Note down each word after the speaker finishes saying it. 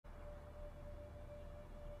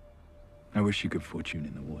I wish you good fortune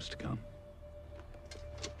in the wars to come.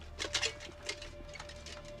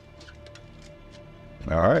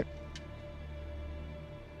 All right.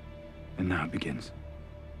 And now it begins.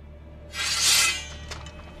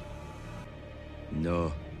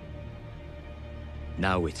 No.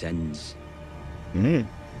 Now it ends.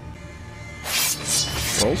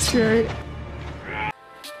 Okay.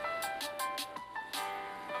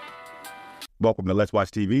 Welcome to Let's Watch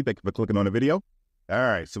TV. Thank you for clicking on the video. All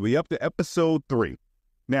right, so we up to episode 3.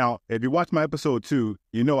 Now, if you watched my episode 2,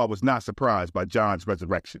 you know I was not surprised by John's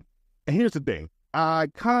resurrection. And here's the thing. I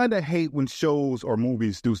kind of hate when shows or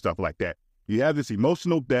movies do stuff like that. You have this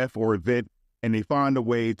emotional death or event, and they find a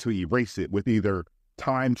way to erase it with either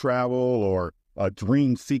time travel or a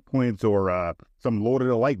dream sequence or some Lord of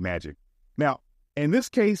the Light magic. Now, in this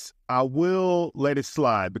case, I will let it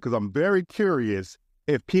slide because I'm very curious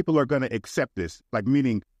if people are going to accept this. Like,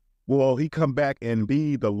 meaning, will he come back and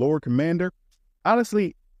be the Lord Commander?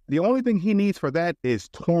 Honestly, the only thing he needs for that is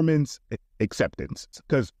Tormund's acceptance.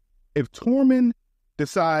 Because if Tormund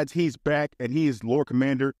decides he's back and he is Lord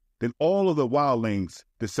Commander, then all of the wildlings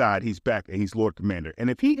decide he's back and he's Lord Commander. And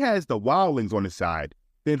if he has the wildlings on his side,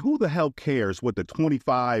 then who the hell cares what the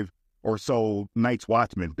 25 or so Night's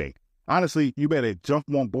Watchmen think? Honestly, you better jump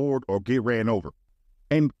on board or get ran over.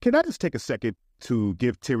 And can I just take a second to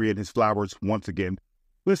give Tyrion his flowers once again?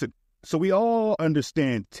 Listen, so we all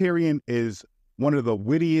understand Tyrion is one of the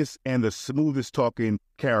wittiest and the smoothest talking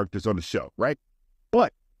characters on the show, right?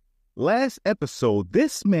 But last episode,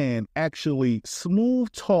 this man actually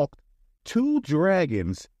smooth talked 2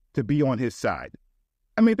 dragons to be on his side.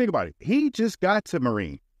 I mean, think about it. He just got to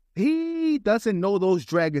Marine. He doesn't know those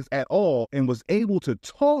dragons at all and was able to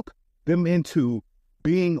talk them into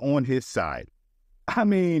being on his side. I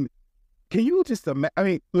mean, can you just imagine? I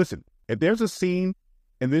mean, listen, if there's a scene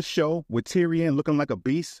in this show with Tyrion looking like a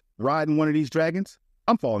beast riding one of these dragons,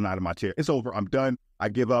 I'm falling out of my chair. It's over. I'm done. I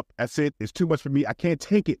give up. That's it. It's too much for me. I can't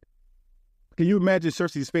take it. Can you imagine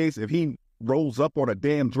Cersei's face if he rolls up on a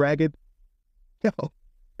damn dragon? Yo.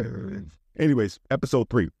 Anyways, episode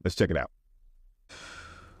 3. Let's check it out.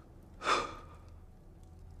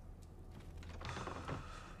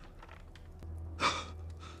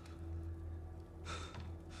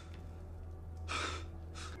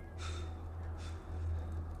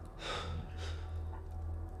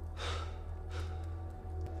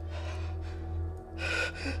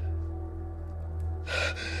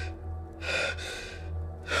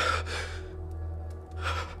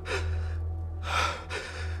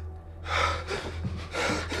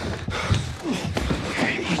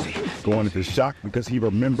 Going into shock because he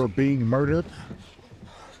remembered being murdered.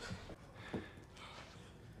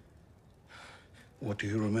 What do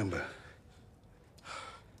you remember?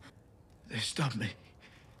 They stabbed me.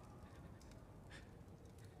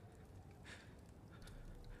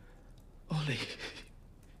 Ollie.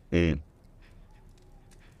 And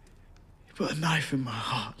He put a knife in my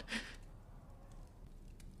heart.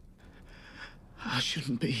 I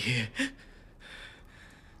shouldn't be here.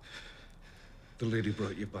 The lady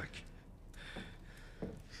brought you back.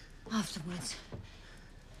 Afterwards.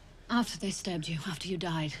 After they stabbed you, after you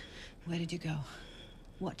died, where did you go?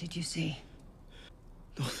 What did you see?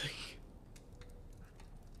 Nothing.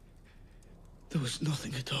 There was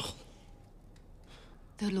nothing at all.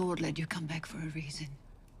 The Lord let you come back for a reason.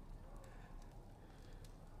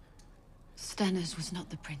 Stannis was not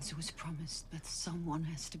the prince who was promised, but someone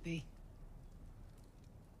has to be.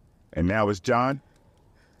 And now it's Jon.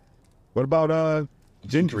 What about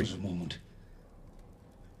Gendry? There was a moment.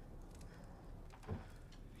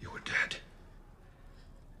 You were dead.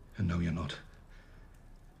 And now you're not.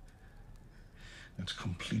 That's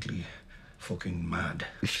completely fucking mad,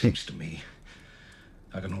 it seems to me.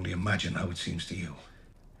 I can only imagine how it seems to you.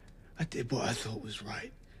 I did what I thought was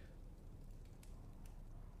right.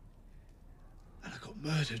 And I got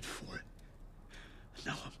murdered for it. And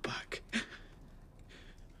now I'm back.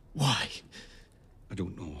 Why? I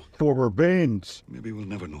don't know. For revenge. Maybe we'll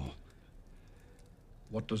never know.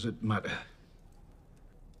 What does it matter?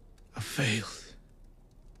 I failed.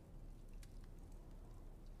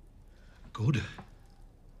 Good.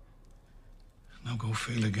 Now go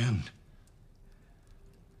fail again.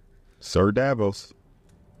 Sir Davos.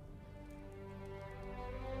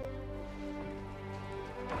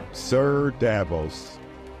 Sir Davos.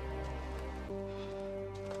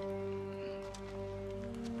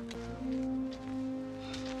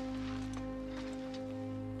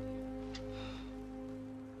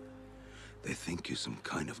 They think you're some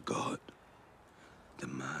kind of god. The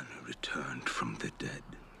man who returned from the dead.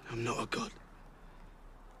 I'm not a god.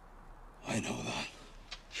 I know that.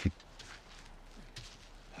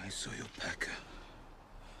 I saw your pack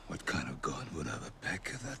What kind of god would have a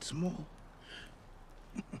pecker that small?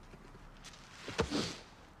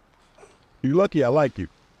 You lucky I like you.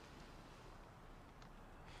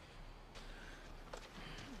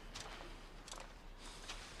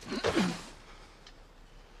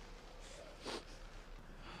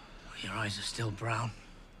 Your eyes are still brown.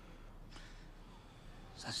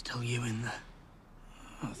 Is that still you in there?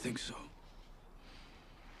 I think so.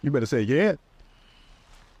 You better say yeah.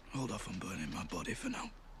 Hold off on burning my body for now.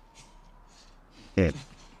 Yeah.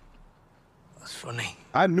 That's funny.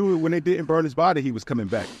 I knew it when they didn't burn his body, he was coming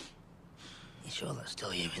back. You sure that's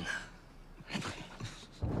still you in there?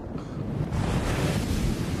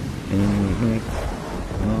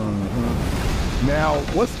 Now,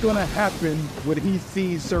 what's gonna happen when he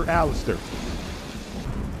sees Sir Alistair?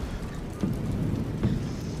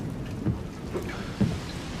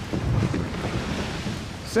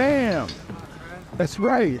 Sam! That's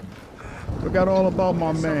right. Forgot all about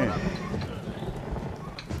my man.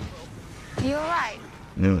 You all right?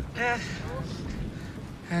 Yeah.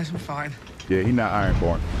 Yes, I'm fine. Yeah, he not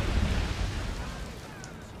Ironborn.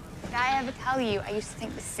 Did I ever tell you I used to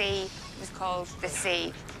think the sea was called the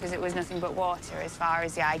sea because it was nothing but water as far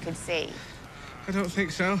as the eye could see? I don't think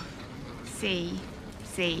so. Sea.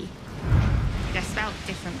 They're spelled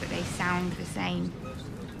different, but they sound the same.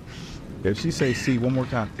 If she say C one more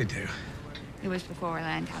time. They do. It was before I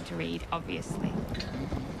learned how to read, obviously.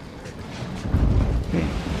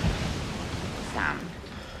 Sam,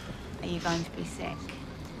 are you going to be sick?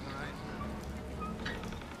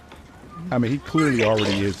 I mean, he clearly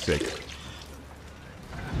already is sick.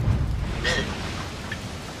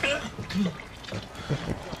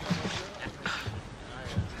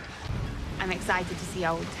 I'm excited to see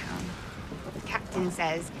Old Town. The captain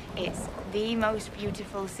says it's the most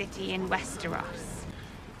beautiful city in Westeros.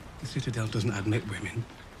 The Citadel doesn't admit women.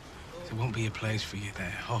 There won't be a place for you there.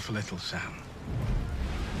 Half a little, Sam.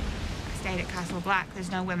 I stayed at Castle Black.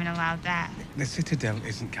 There's no women allowed there. The Citadel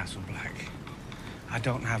isn't Castle Black. I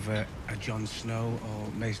don't have a Jon Snow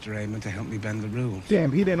or Maester Aemon to help me bend the rules.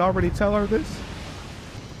 Damn, he didn't already tell her this?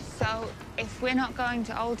 So, if we're not going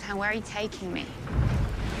to Old Town, where are you taking me?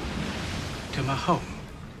 To my home.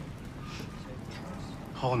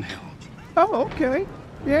 Hornhill. Oh, okay.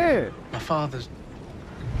 Yeah. My father's...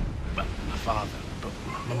 Well, my father, but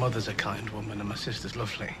my mother's a kind woman and my sister's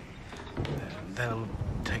lovely. They'll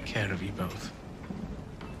take care of you both.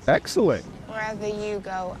 Excellent. Wherever you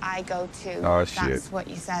go, I go too. Oh, shit. That's what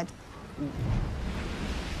you said.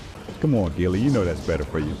 Come on, Gilly. You know that's better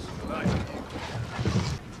for you.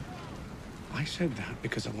 I said that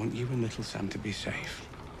because I want you and little Sam to be safe.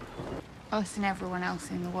 Us and everyone else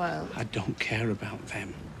in the world. I don't care about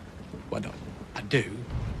them. Well, I do.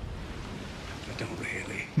 I don't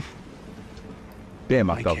really. Damn,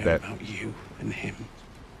 I felt care that. about you and him.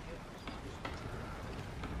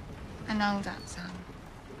 I know that, Sam.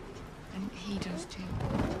 And he does too.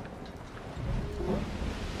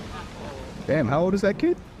 Damn, how old is that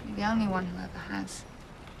kid? You're the only one who ever has.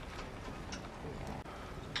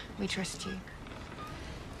 We trust you.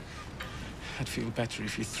 I'd feel better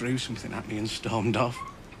if you threw something at me and stormed off.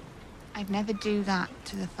 I'd never do that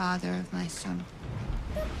to the father of my son.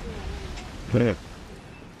 Yeah.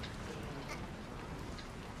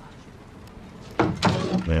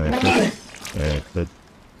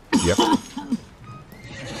 Yep.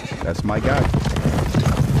 That's my guy.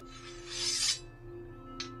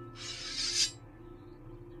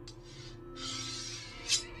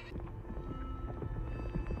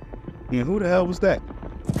 Yeah, who the hell was that?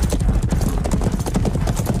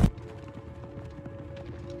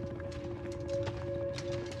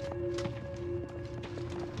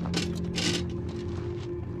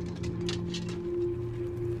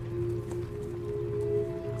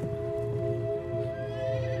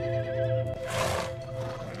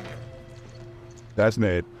 That's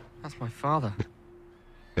Ned. That's my father.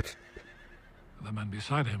 The man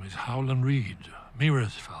beside him is Howland Reed,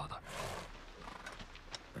 Mira's father.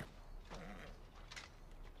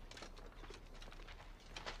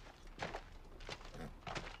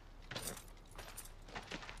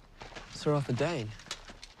 Sir Arthur Dane.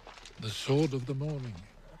 The sword of the morning.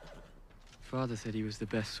 Father said he was the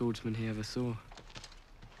best swordsman he ever saw.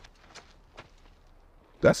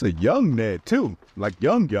 That's a young Ned, too. Like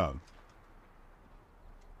young.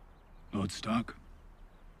 Lord Stark,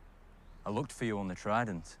 I looked for you on the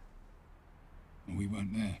Trident. and we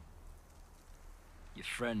weren't there. Your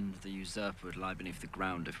friend, the usurper, would lie beneath the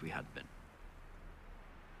ground if we had been.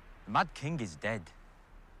 The Mad King is dead.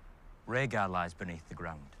 Rhaegar lies beneath the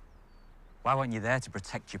ground. Why weren't you there to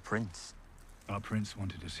protect your prince? Our prince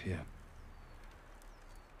wanted us here.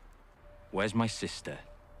 Where's my sister?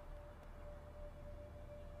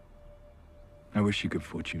 I wish you could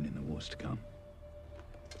fortune in the wars to come.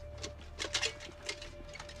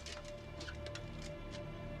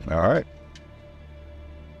 All right.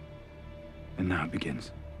 And now it begins.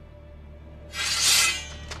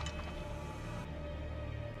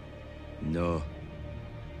 No.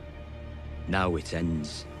 Now it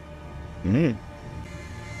ends. Mm.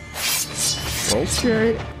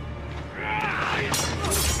 Okay.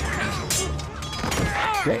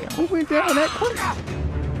 Damn, who went down that quick?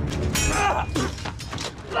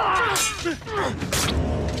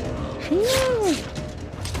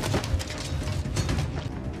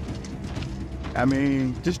 I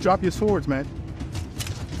mean, just drop your swords, man.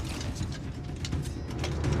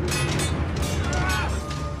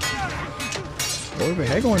 Oh,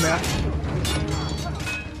 hang on now.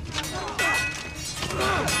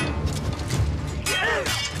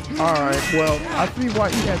 All right, well, I see why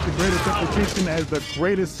he has the greatest reputation as the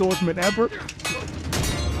greatest swordsman ever.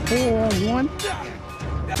 4-on-1.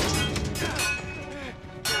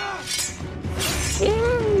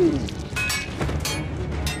 Ooh.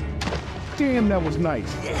 Damn, that was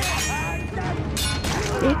nice.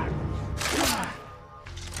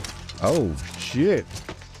 Oh, shit.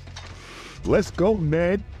 Let's go,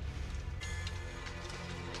 Ned.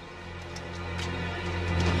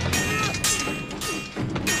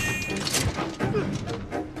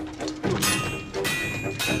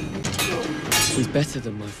 He's better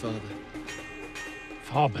than my father.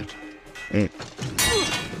 Far better.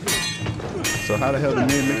 So how the hell did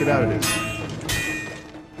Ned make it out of this?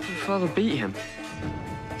 My father beat him.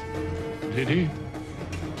 Did he?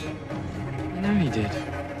 I know he did.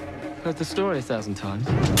 Heard the story 1,000 times.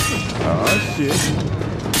 Oh, shit.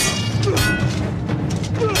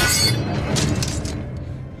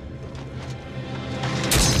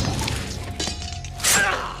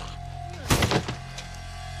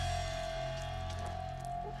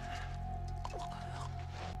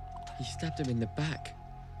 He stabbed him in the back.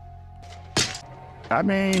 I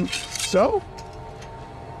mean, so?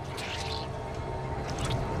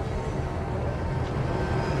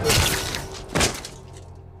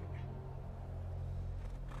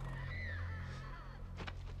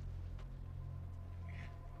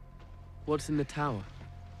 What's in the tower?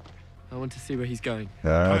 I want to see where he's going.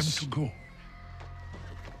 Time to go.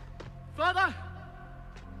 Father!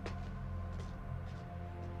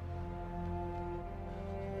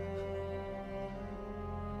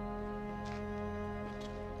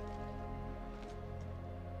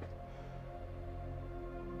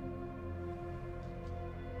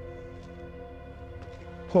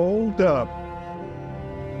 Hold up.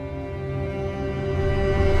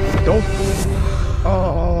 Don't.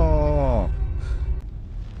 Oh.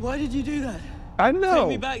 Why did you do that? I know. Take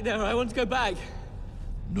me back there. I want to go back.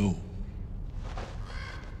 No.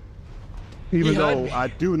 Even though I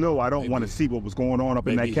do know I don't want to see what was going on up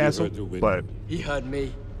in that castle, but He heard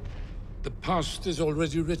me. The past is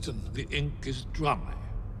already written. The ink is dry.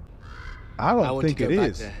 I I don't want think to it go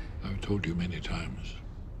back is. there. I've told you many times.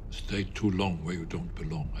 Stay too long where you don't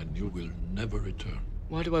belong, and you will never return.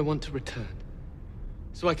 Why do I want to return?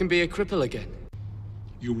 So I can be a cripple again.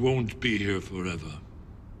 You won't be here forever.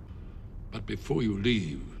 But before you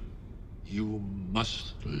leave, you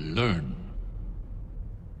must learn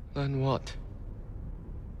Learn what?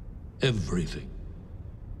 everything.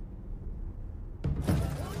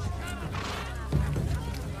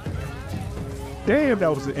 Damn, that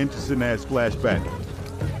was an interesting ass flashback.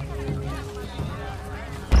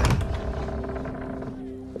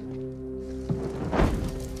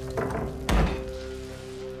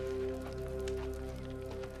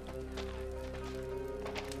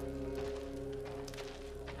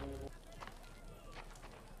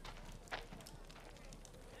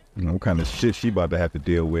 What kind of shit she about to have to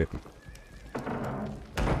deal with?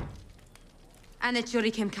 Anna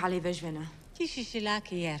Churikim Kali Vishvina.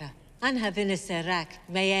 Tishishilakiera. Anha Vinisarak,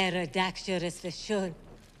 Mayera Daxuris Vishun.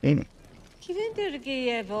 Ain't it?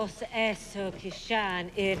 Kivindergia vos eso kishan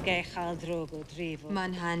irge khaldrogo drivo.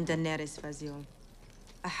 Manhan Daneris Vaziol.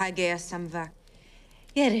 Ahagea Samvak.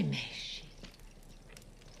 Yeremeshi.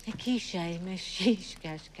 Akisha meshish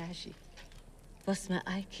kashkashi. Vos ma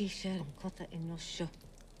aikisha kota inosho.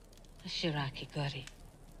 Ashiraki gori.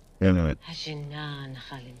 Anyway. Hashinan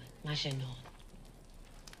haliman. Majinon.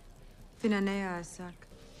 Finanea Asak.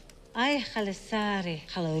 Ay khalisari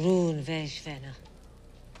khalarun vejvena.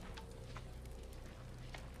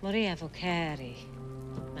 Moria vocari.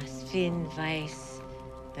 Masfin vais.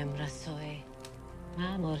 Bemrasoy.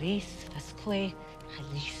 Ma Maurice Vascoe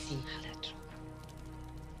Halisi Haladro.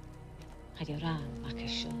 Hayoran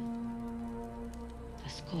Makashon.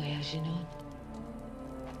 Vascoe Ajinon.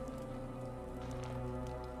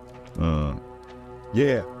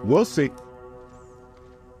 Yeah, we'll see.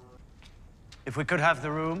 If we could have the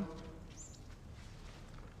room.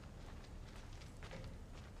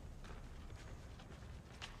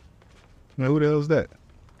 Now, who the hell is that?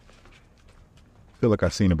 Feel like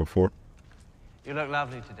I've seen her before. You look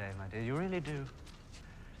lovely today, my dear. You really do.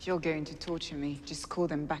 If you're going to torture me, just call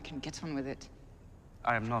them back and get on with it.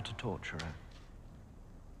 I am not a torturer.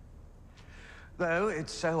 Though it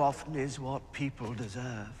so often is what people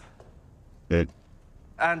deserve.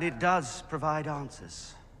 And it does provide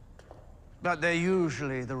answers. But they're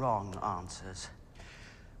usually the wrong answers.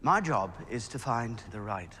 My job is to find the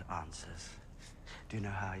right answers. Do you know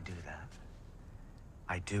how I do that?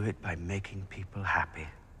 I do it by making people happy.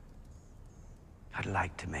 I'd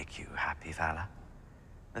like to make you happy, Vala.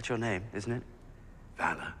 That's your name, isn't it?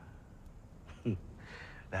 Vala.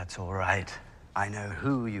 That's all right. I know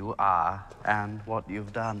who you are and what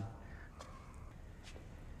you've done.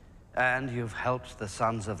 And you've helped the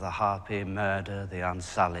Sons of the Harpy murder the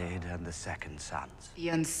Unsullied and the Second Sons. The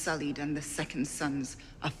Unsullied and the Second Sons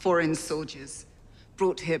are foreign soldiers,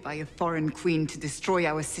 brought here by a foreign queen to destroy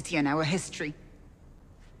our city and our history.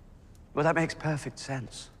 Well, that makes perfect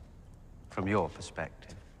sense, from your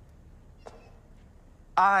perspective.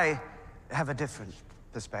 I have a different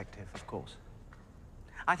perspective, of course.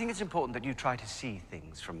 I think it's important that you try to see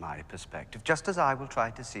things from my perspective, just as I will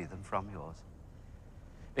try to see them from yours.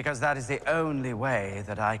 Because that is the only way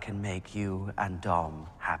that I can make you and Dom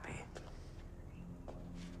happy.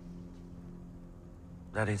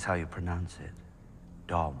 That is how you pronounce it.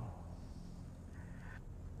 Dom.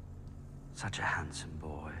 Such a handsome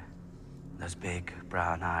boy. Those big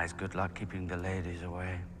brown eyes. Good luck keeping the ladies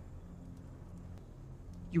away.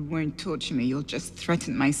 You won't torture me, you'll just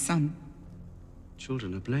threaten my son.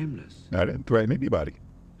 Children are blameless. I didn't threaten anybody.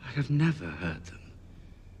 I have never hurt them.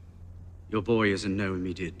 Your boy is in no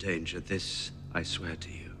immediate danger, this I swear to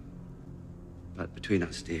you. But between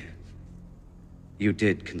us, dear, you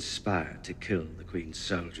did conspire to kill the Queen's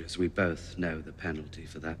soldiers. We both know the penalty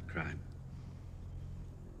for that crime.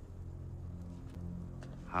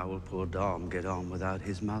 How will poor Dom get on without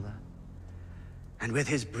his mother? And with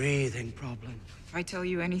his breathing problem? If I tell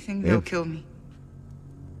you anything, they'll kill me.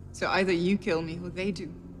 So either you kill me or they do.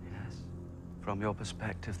 Yes. From your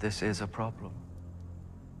perspective, this is a problem.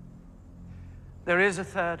 There is a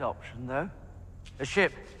third option, though. A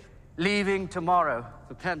ship leaving tomorrow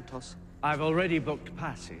for Pentos. I've already booked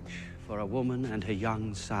passage for a woman and her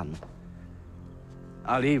young son.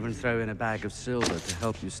 I'll even throw in a bag of silver to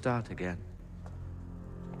help you start again.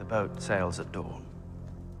 The boat sails at dawn.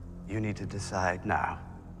 You need to decide now.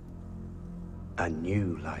 A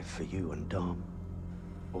new life for you and Dom.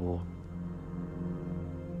 Or...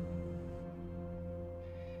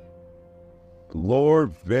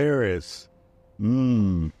 Lord Varys.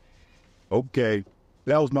 Okay.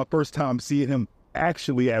 That was my first time seeing him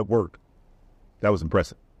actually at work. That was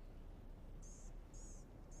impressive.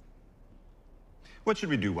 What should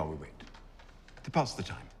we do while we wait? To pass the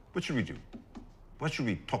time, what should we do? What should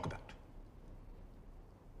we talk about?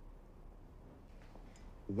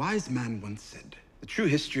 A wise man once said, the true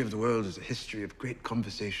history of the world is a history of great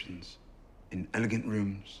conversations in elegant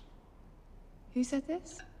rooms. Who said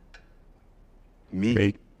this?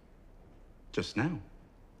 Me. Just now.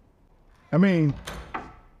 I mean,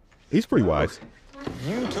 he's pretty wise.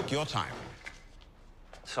 You took your time.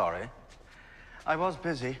 Sorry. I was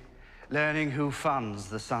busy learning who funds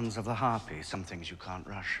the Sons of the Harpy. Some things you can't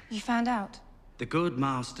rush. You found out? The good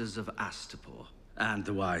masters of Astapor and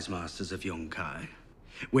the wise masters of Yunkai,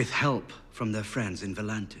 with help from their friends in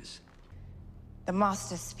Volantis. The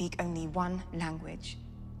masters speak only one language.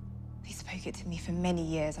 They spoke it to me for many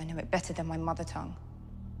years. I know it better than my mother tongue.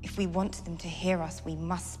 If we want them to hear us, we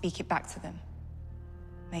must speak it back to them.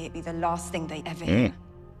 May it be the last thing they ever hear.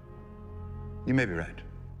 You may be right.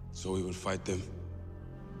 So we will fight them?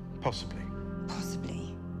 Possibly.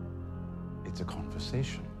 Possibly. It's a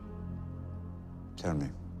conversation. Tell me,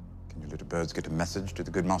 can you little birds get a message to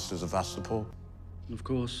the good masters of Astapor? Of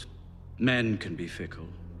course. Men can be fickle,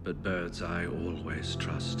 but birds I always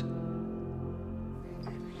trust.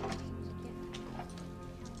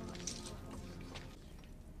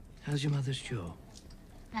 How's your mother's jaw?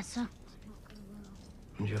 Better.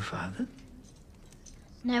 And your father?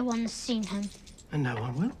 No one's seen him. And no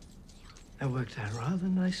one will. That worked out rather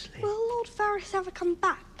nicely. Will Lord Varys ever come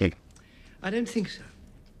back? I don't think so.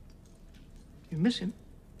 You miss him?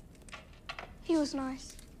 He was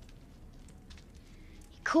nice.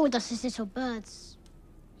 He called us his little birds.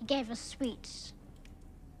 He gave us sweets.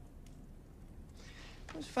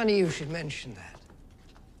 It's funny you should mention that.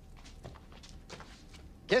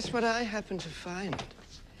 Guess what I happened to find?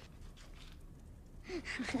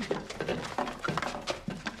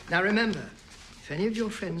 Now remember, if any of your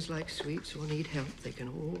friends like sweets or need help, they can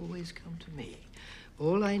always come to me.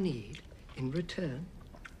 All I need in return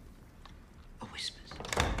are whispers.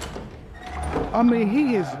 I mean,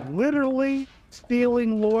 he is literally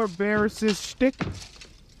stealing Lord Varys' shtick.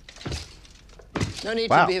 No need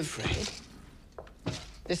to be afraid.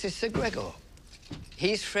 This is Sir Gregor.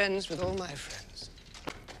 He's friends with all my friends.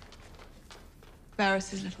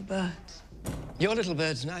 Varys' little birds. Your little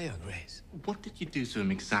birds now, Your Grace. What did you do to him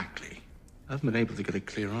exactly? I haven't been able to get a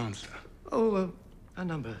clear answer. Oh, a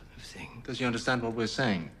number of things. Does he understand what we're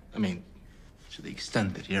saying? I mean, to the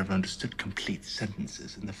extent that he ever understood complete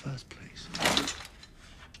sentences in the first place.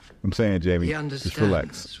 I'm saying, Jamie, He just relax.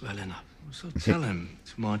 understands well enough. So tell him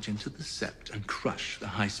to march into the Sept and crush the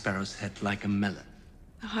High Sparrow's head like a melon.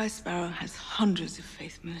 The High Sparrow has hundreds of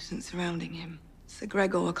faith militants surrounding him. Sir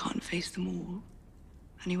Gregor can't face them all,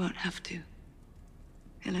 and he won't have to.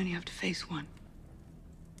 He'll only have to face one.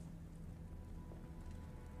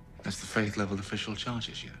 That's the faith-level official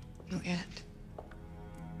charges yet. Not yet.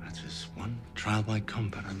 That's just one trial by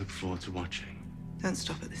combat I look forward to watching. Don't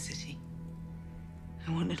stop at the city.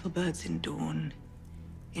 I want little birds in Dawn,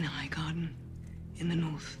 in Highgarden, in the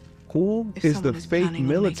north. Who If is the someone is faith planning on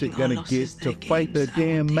militant making our gonna get losses to their fight the gains, I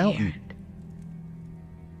want damn to mountain? hear it.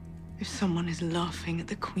 If someone is laughing at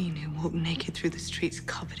the queen who walked naked through the streets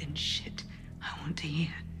covered in shit, I want to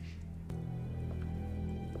hear.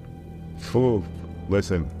 Phew.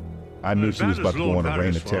 Listen, I knew she was about to go on a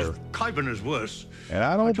reign of terror. Qyburn is worse. And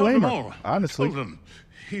I don't told blame them her, all. honestly. Told them.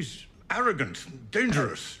 He's arrogant,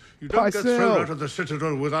 dangerous. You don't get thrown out of the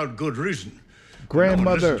Citadel without good reason. Grandmother.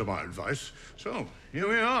 No one listened to my advice, so here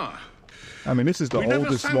we are. I mean, this is the We never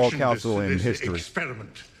oldest small sanctioned council in this history.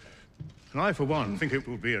 experiment. And I, for one, think it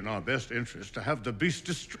will be in our best interest to have the beast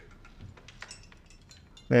destroyed.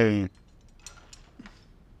 Hey.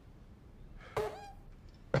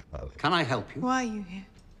 Can I help you? Why are you here?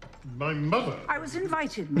 My mother. I was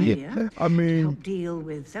invited, my dear, I mean, help deal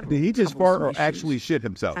with several did he just fart or troublesome actually shit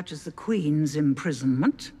himself? such as the Queen's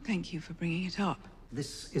imprisonment. Thank you for bringing it up.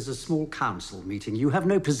 This is a small council meeting. You have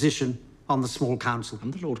no position on the small council.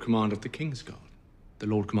 I'm the Lord Commander of the King's Guard. The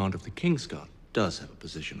Lord Commander of the King's Guard does have a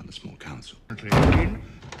position on the small council.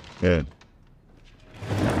 Yeah.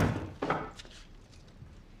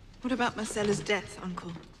 What about Marcella's death,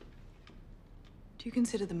 Uncle? Do you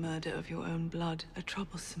consider the murder of your own blood a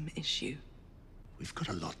troublesome issue? We've got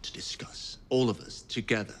a lot to discuss. All of us,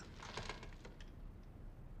 together.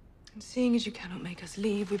 And seeing as you cannot make us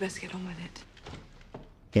leave, we best get on with it.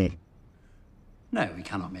 Okay. No, we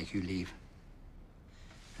cannot make you leave.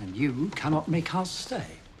 And you cannot make us stay.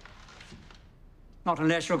 Not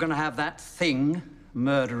unless you're going to have that thing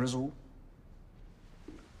murder us all.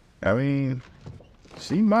 I mean,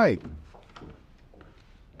 she might.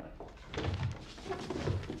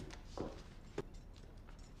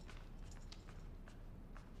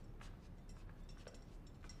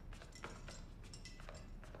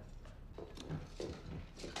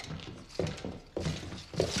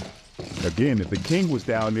 Again, if the king was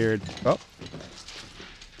down there, oh.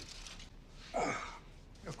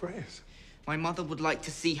 Your Grace. My mother would like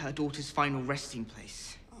to see her daughter's final resting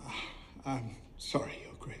place. I'm sorry,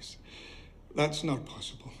 Your Grace. That's not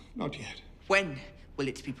possible. Not yet. When will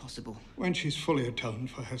it be possible? When she's fully atoned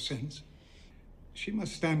for her sins. She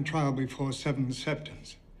must stand trial before 7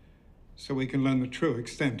 Septons, so we can learn the true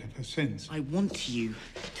extent of her sins. I want you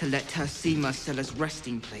to let her see Marcella's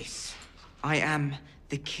resting place. I am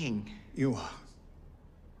the king. You are.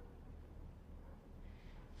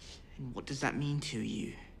 And what does that mean to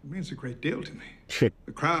you? It means a great deal to me.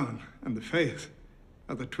 The crown and the faith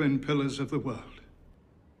are the twin pillars of the world.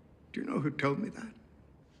 Do you know who told me that?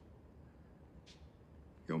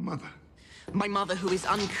 Your mother. My mother who is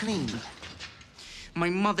unclean. My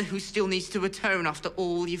mother who still needs to atone after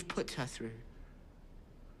all you've put her through.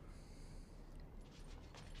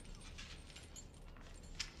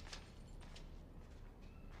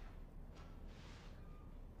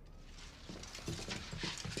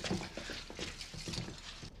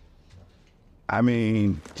 I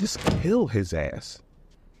mean, just kill his ass.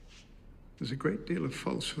 There's a great deal of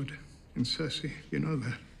falsehood in Cersei, you know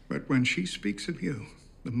that. But when she speaks of you,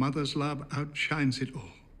 the mother's love outshines it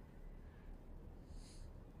all.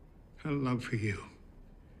 Her love for you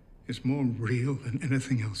is more real than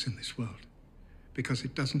anything else in this world, because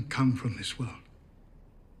it doesn't come from this world.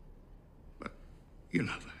 But you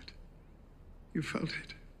know that. You felt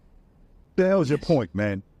it. The hell's your point,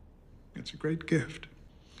 man? It's a great gift.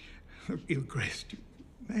 Your Grace,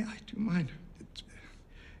 may I? Do you mind? It's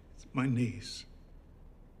my niece.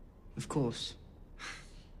 Of course.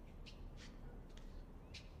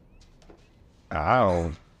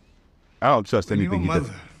 I don't trust When anything your he does.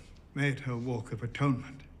 mother made her walk of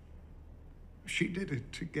atonement, she did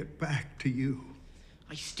it to get back to you.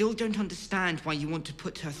 I still don't understand why you want to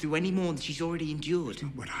put her through any more than she's already endured. It's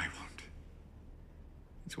not what I want.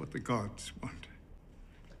 It's what the gods want.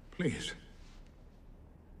 Please.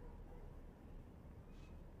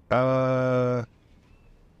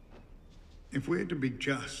 If we're to be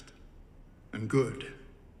just and good,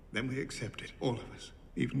 then we accept it, all of us,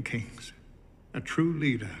 even kings. A true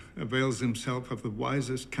leader avails himself of the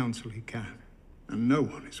wisest counsel he can, and no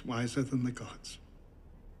one is wiser than the gods.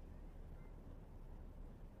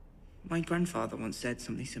 My grandfather once said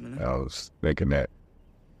something similar. I was thinking that.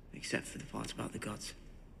 Except for the part about the gods.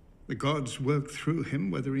 The gods worked through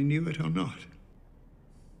him whether he knew it or not.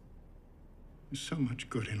 There's so much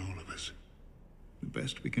good in all of us. The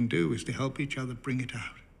best we can do is to help each other bring it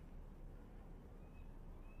out.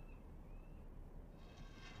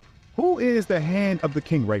 Who is the hand of the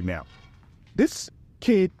king right now? This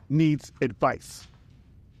kid needs advice.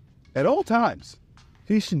 At all times,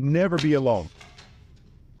 he should never be alone.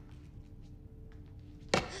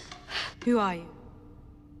 Who are you?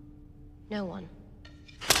 No one.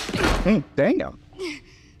 Damn.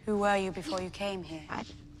 Who were you before you came here?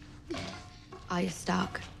 Arya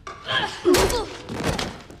Stark.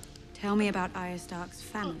 Tell me about Arya Stark's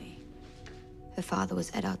family. Her father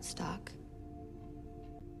was Eddard Stark.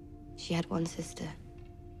 She had one sister.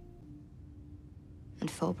 And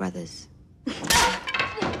 4 brothers.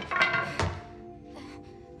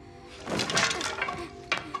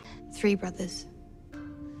 3 brothers.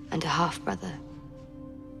 And a half-brother,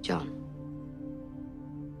 John.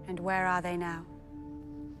 And where are they now?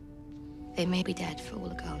 They may be dead for all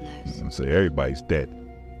a girl knows. I'm say everybody's dead.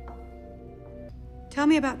 Tell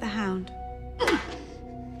me about the Hound.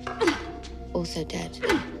 Also dead.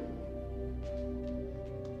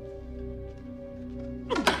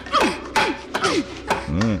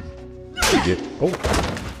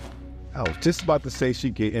 I was just about to say she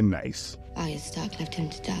getting nice. Arya Stark left him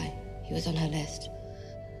to die. He was on her list.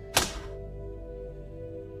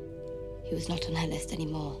 He was not on her list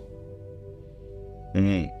anymore.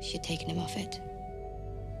 She had taken him off it.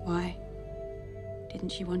 Why? Didn't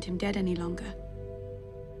she want him dead any longer?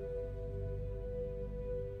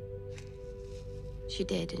 She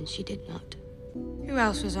did, and she did not. Who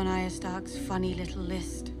else was on Arya Stark's funny little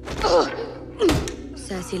list?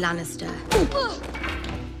 Cersei Lannister.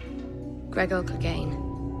 Gregor Clegane.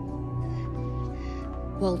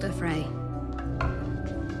 Walder Frey.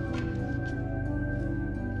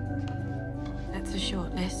 That's a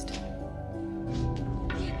short list.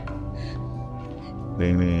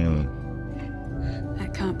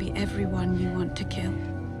 That can't be everyone you want to kill.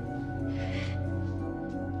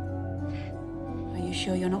 Are you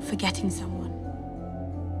sure you're not forgetting someone?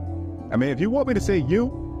 I mean, if you want me to say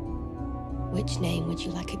you... Which name would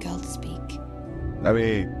you like a girl to speak? I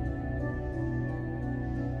mean...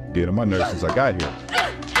 Get on my nerves since I got here.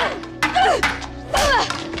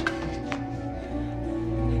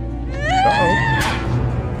 Uh-oh.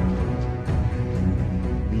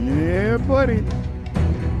 Yeah, buddy.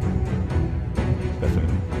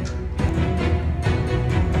 Definitely.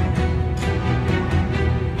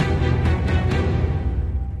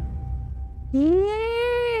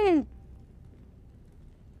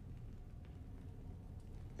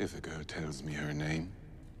 If a girl tells me her name,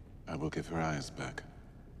 I will give her eyes back.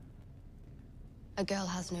 A girl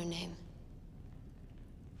has no name.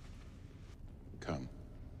 Come.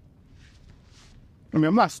 I mean,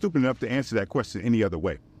 I'm not stupid enough to answer that question any other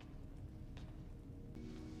way.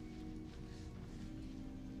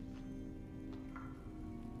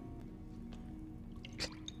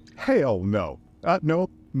 Hell no.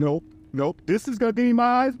 Nope. This is gonna give me my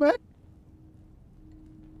eyes back?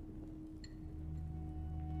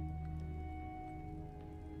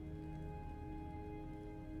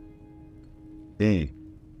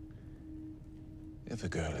 If a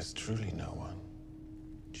girl is truly no one,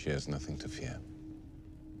 she has nothing to fear.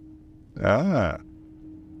 Ah.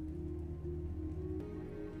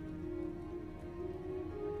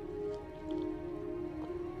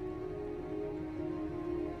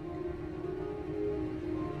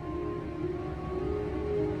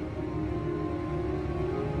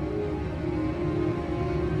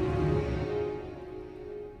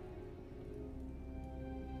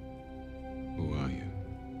 Who are you?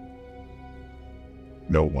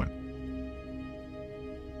 No one.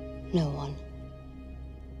 No one.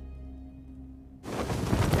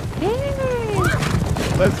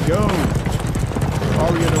 Let's go.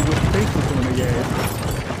 Ariana with faces on the ass.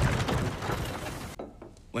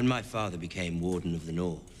 When my father became Warden of the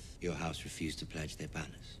North, your house refused to pledge their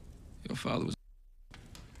banners. Your father was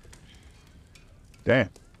Damn.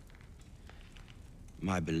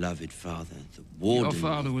 My beloved father, the warden... Your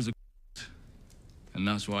father was a and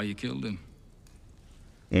that's why you killed him.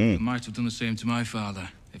 Mm. You might have done the same to my father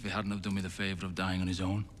if he hadn't have done me the favor of dying on his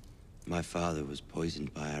own. My father was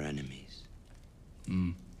poisoned by our enemies.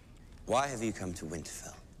 Why have you come to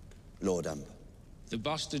Winterfell, Lord Umber? The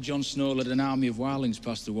bastard Jon Snow led an army of wildlings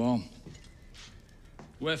past the wall.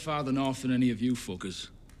 We're farther north than any of you fuckers.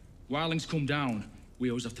 Wildlings come down, we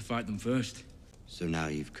always have to fight them first. So now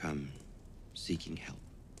you've come seeking help.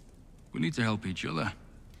 We need to help each other.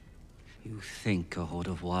 You think a horde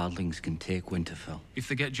of wildlings can take Winterfell? If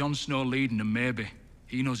they get Jon Snow leading them, maybe.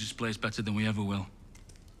 He knows his place better than we ever will.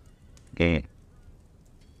 Mm.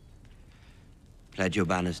 Pledge your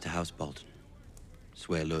banners to House Bolton.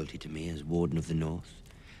 Swear loyalty to me as Warden of the North.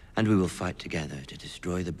 And we will fight together to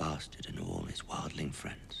destroy the bastard and all his wildling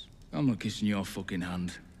friends. I'm not kissing your fucking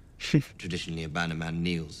hand. Traditionally, a bannerman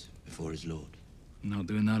kneels before his lord. Not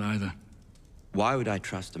doing that either. Why would I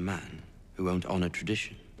trust a man who won't honor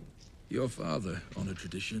tradition? Your father honored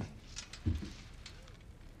tradition.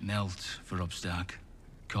 Knelt for Robb Stark.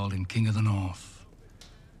 Called him King of the North.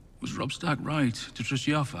 Was Robb Stark right to trust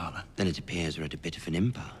your father? Then it appears we're at a bit of an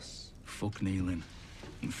impasse. Fuck kneeling.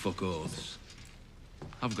 And fuck oaths.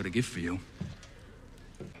 I've got a gift for you.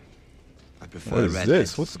 I prefer What is red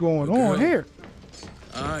this? heads. What's going on here?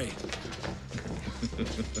 Aye.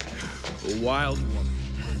 A wild one.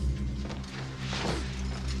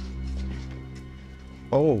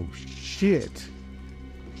 Oh, shit.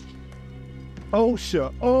 Oh,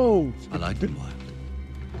 shit. Oh. I like them wild.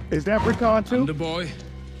 Is that Rickon too? And a boy.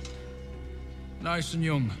 Nice and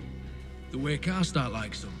young. The way Karstark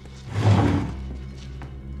likes them.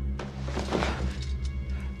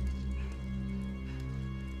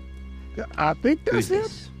 I think that's him.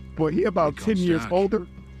 But he about 10 years older.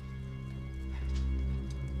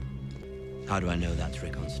 How do I know that's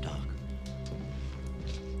Rickon Stark?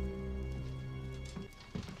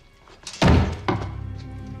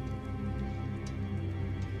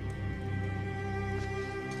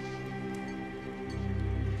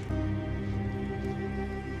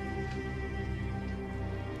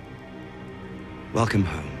 Welcome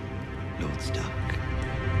home, Lord Stark.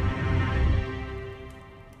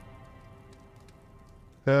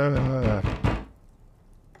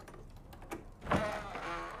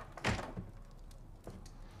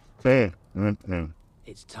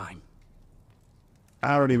 It's time.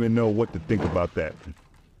 I don't even know what to think about that.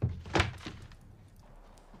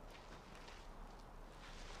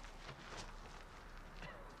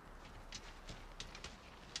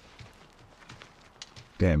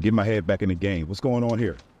 Damn, get my head back in the game. What's going on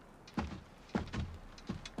here?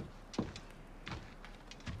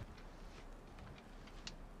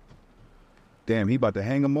 Damn, he about to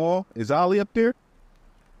hang them all? Is Ollie up there?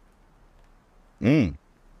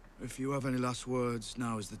 If you have any last words,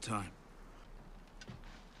 now is the time.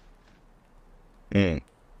 I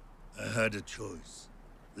had a choice,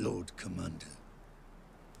 Lord Commander.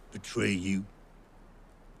 Betray you,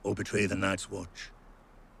 or betray the Night's Watch.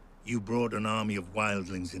 You brought an army of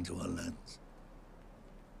wildlings into our lands.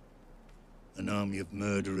 An army of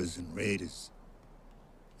murderers and raiders.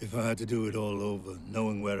 If I had to do it all over,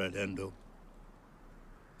 knowing where I'd end up,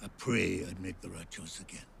 I pray I'd make the right choice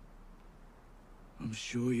again. I'm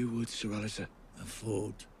sure you would, Sir Alistair. I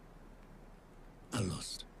fought. I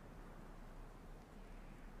lost.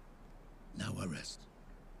 Now I rest.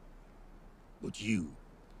 But you,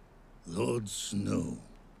 Lord Snow,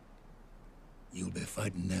 you'll be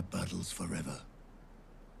fighting their battles forever.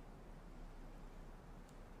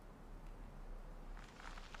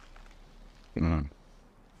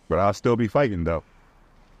 But I'll still be fighting, though.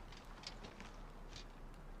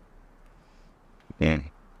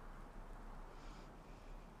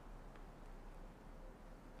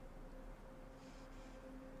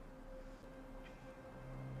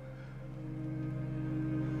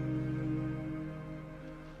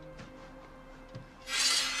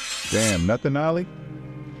 Damn, nothing, Ollie?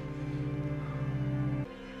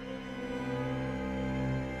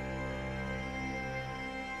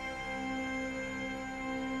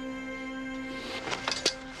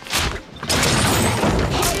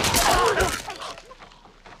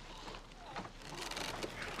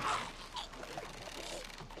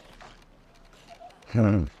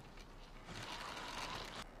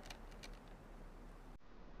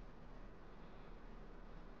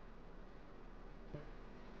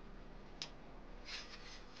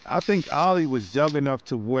 I think Ollie was young enough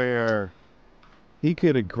to where he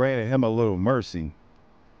could have granted him a little mercy,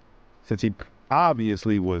 since he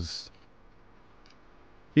obviously was,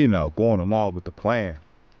 you know, going along with the plan.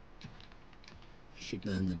 Should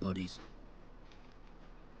burn the bodies.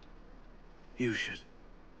 You should.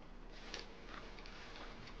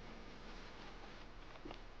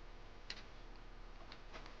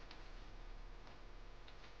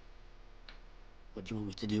 What do you want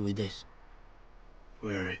me to do with this?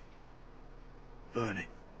 Wear it. Burn it.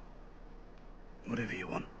 Whatever you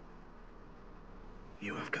want.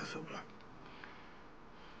 You have Casablanca.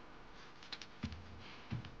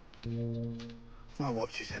 My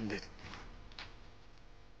watch is ended.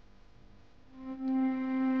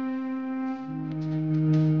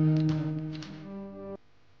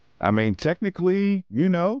 I mean, technically,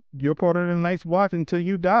 you're part of the Night's Watch until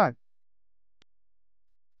you die.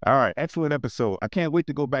 All right, excellent episode. I can't wait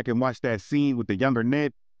to go back and watch that scene with the younger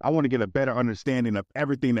Ned. I want to get a better understanding of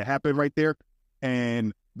everything that happened right there.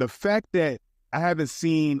 And the fact that I haven't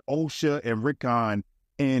seen Osha and Rickon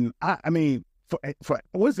in, I mean, for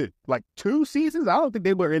was it like 2 seasons? I don't think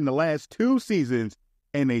they were in the last 2 seasons,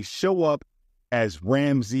 and they show up as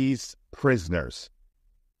Ramsay's prisoners.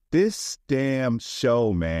 This damn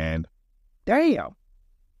show, man. Damn.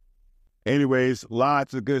 Anyways,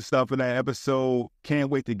 lots of good stuff in that episode. Can't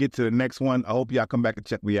wait to get to the next one. I hope y'all come back and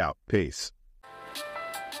check me out. Peace.